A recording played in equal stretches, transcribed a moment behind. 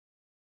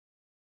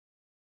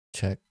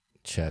check,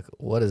 check.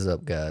 What is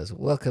up, guys?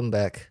 Welcome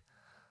back.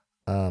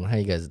 How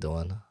you guys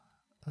doing?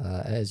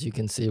 As you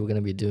can see, we're gonna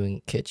be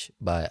doing Kitsch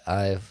by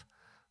IVE.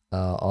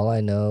 All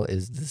I know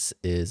is this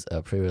is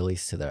a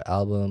pre-release to their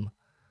album.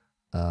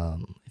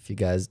 If you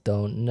guys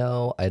don't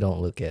know, I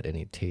don't look at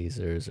any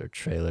teasers or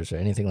trailers or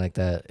anything like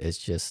that. It's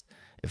just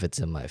if it's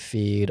in my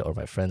feed or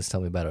my friends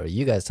tell me about it or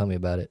you guys tell me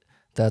about it,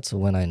 that's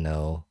when I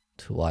know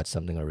to watch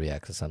something or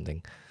react to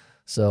something.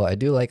 So I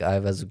do like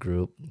IVE as a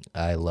group.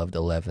 I loved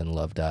 11,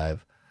 loved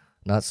IVE.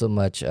 Not so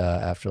much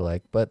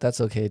Afterlife, but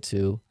that's okay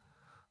too.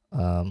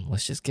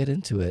 Let's just get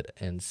into it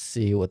and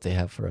see what they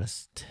have for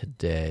us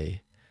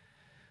today.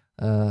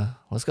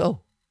 Let's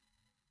go.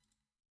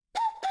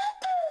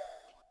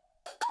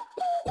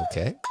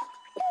 Okay.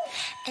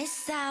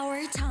 It's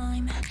our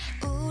time.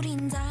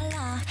 우린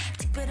달라.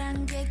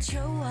 특별한 게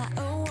좋아.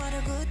 Oh, what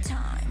a good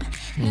time.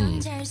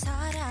 넌 잘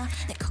살아.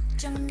 내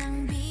걱정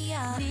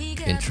낭비야.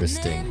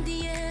 Interesting.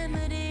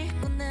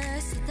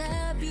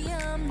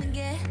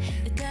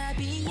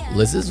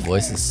 Liz's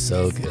voice is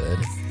so good.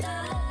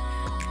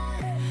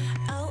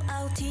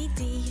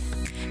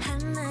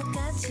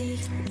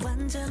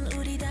 완전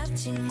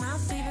우리답지 my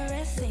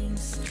favorite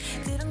things.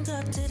 그런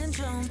것들은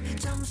좀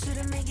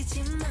점수를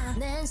매기지 마.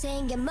 난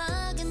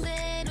생겨먹은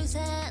대로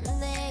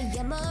사네.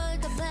 야 뭘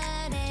더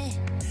바래.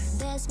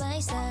 That's my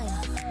style.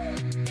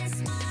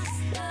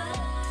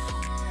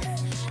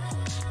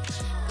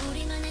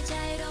 우리만의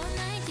자유로운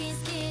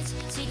 90s kids.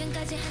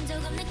 지금까지 한 적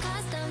없는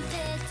custom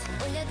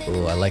fit.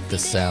 Oh, I like the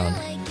sound.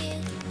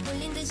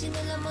 올린 듯이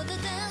눌러 모두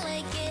다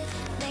like it.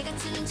 내가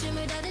추는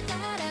춤을 다들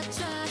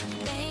따라춰.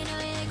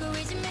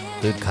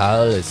 Dude,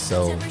 Kyle is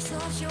so...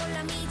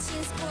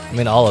 I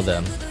mean, all of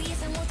them.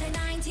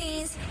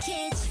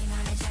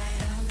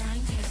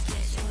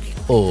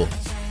 Oh.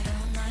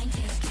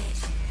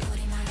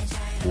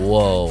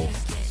 Whoa.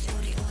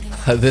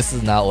 This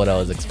is not what I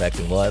was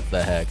expecting. What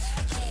the heck?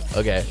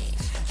 Okay.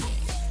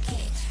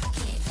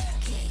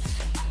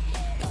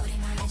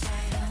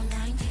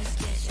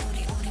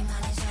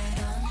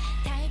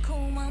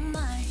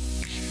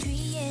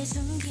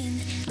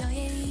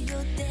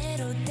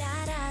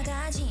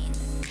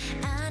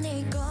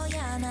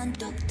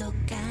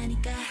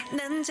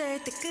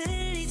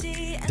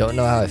 Don't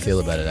know how I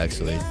feel about it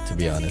actually, to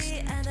be honest.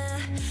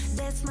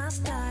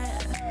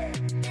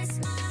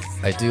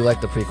 I do like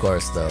the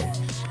pre-chorus though.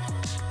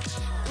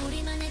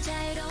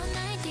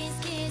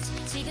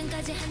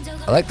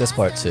 I like this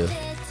part too.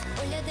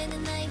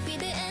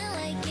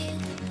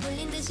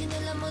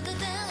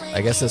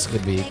 I guess this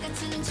could be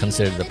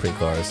considered the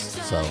pre-chorus,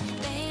 so.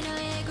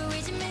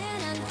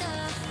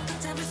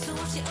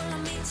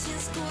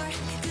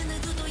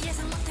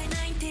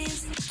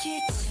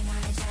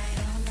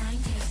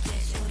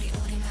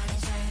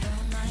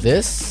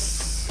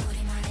 This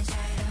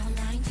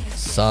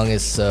song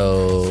is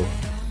so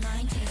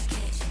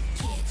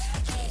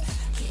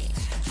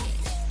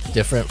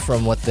different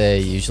from what they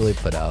usually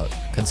put out,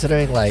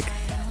 considering like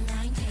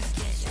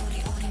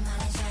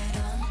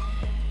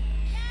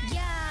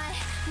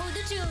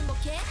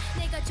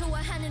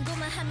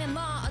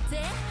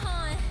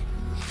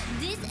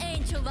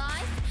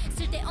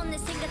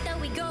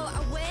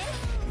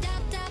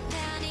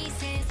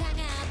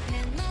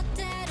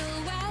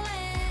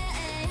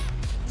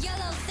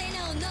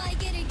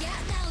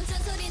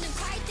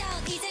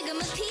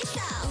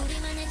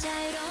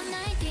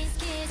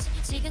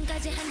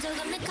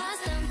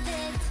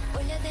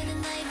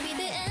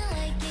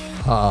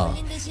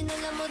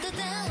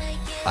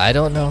I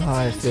don't know how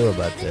I feel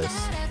about this.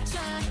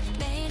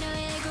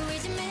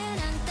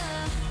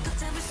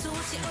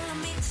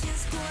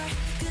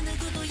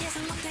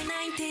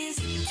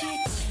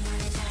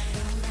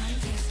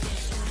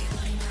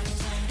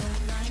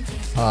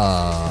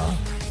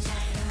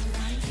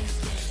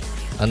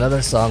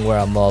 Another song where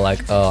I'm more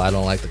like, oh, I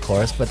don't like the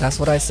chorus, but that's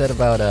what I said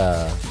about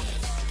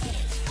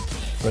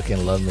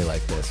freaking Love Me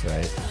Like This,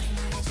 right?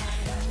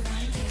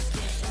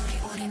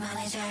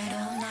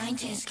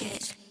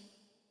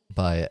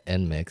 By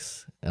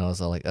NMix, and I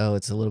was all like, oh,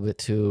 it's a little bit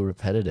too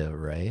repetitive,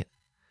 right?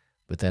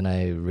 But then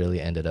I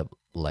really ended up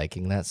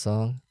liking that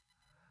song.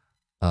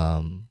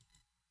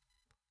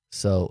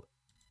 So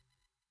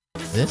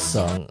this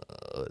song,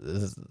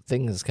 the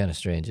thing that's kind of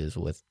strange is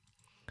with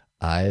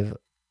IVE,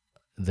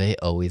 they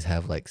always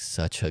have like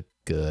such a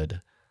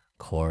good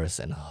chorus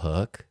and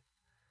hook.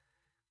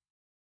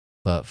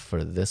 But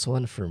for this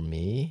one, for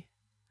me,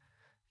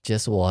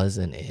 just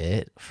wasn't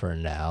it for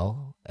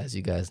now. As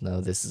you guys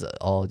know, this is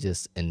all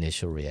just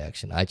initial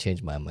reaction. I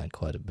changed my mind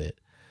quite a bit.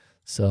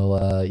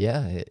 So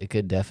yeah, it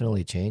could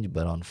definitely change,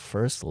 but on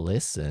first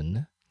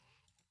listen,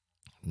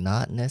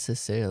 not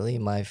necessarily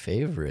my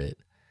favorite,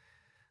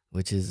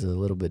 which is a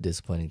little bit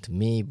disappointing to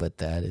me, but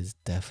that is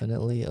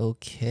definitely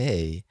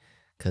okay,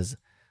 because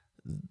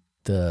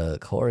the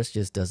chorus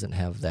just doesn't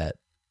have that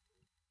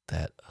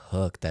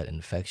hook, that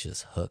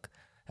infectious hook,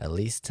 at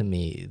least to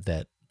me,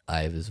 that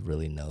IVE is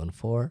really known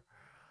for.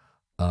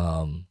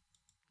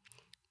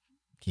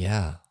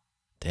 Yeah,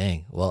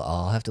 dang. Well,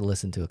 I'll have to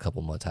listen to a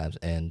couple more times,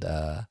 and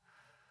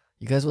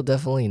you guys will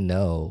definitely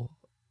know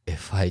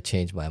if if I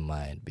change my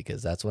mind,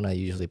 because that's when I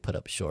usually put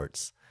up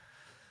shorts.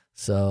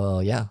 So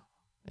yeah.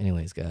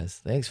 Anyways,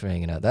 guys, thanks for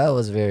hanging out. That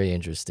was very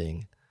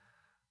interesting.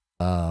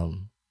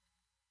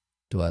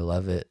 Do I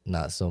love it?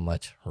 Not so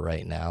much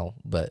right now,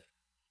 but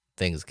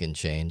things can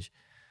change.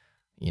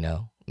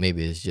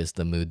 Maybe it's just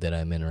the mood that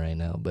I'm in right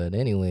now. But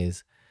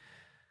anyways,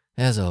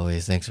 as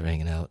always, thanks for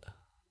hanging out.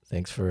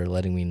 Thanks for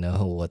letting me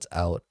know what's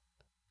out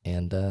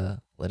and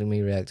letting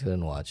me react to it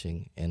and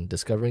watching and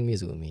discovering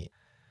music with me.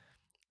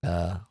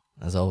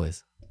 As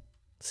always,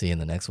 see you in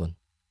the next one.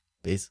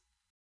 Peace.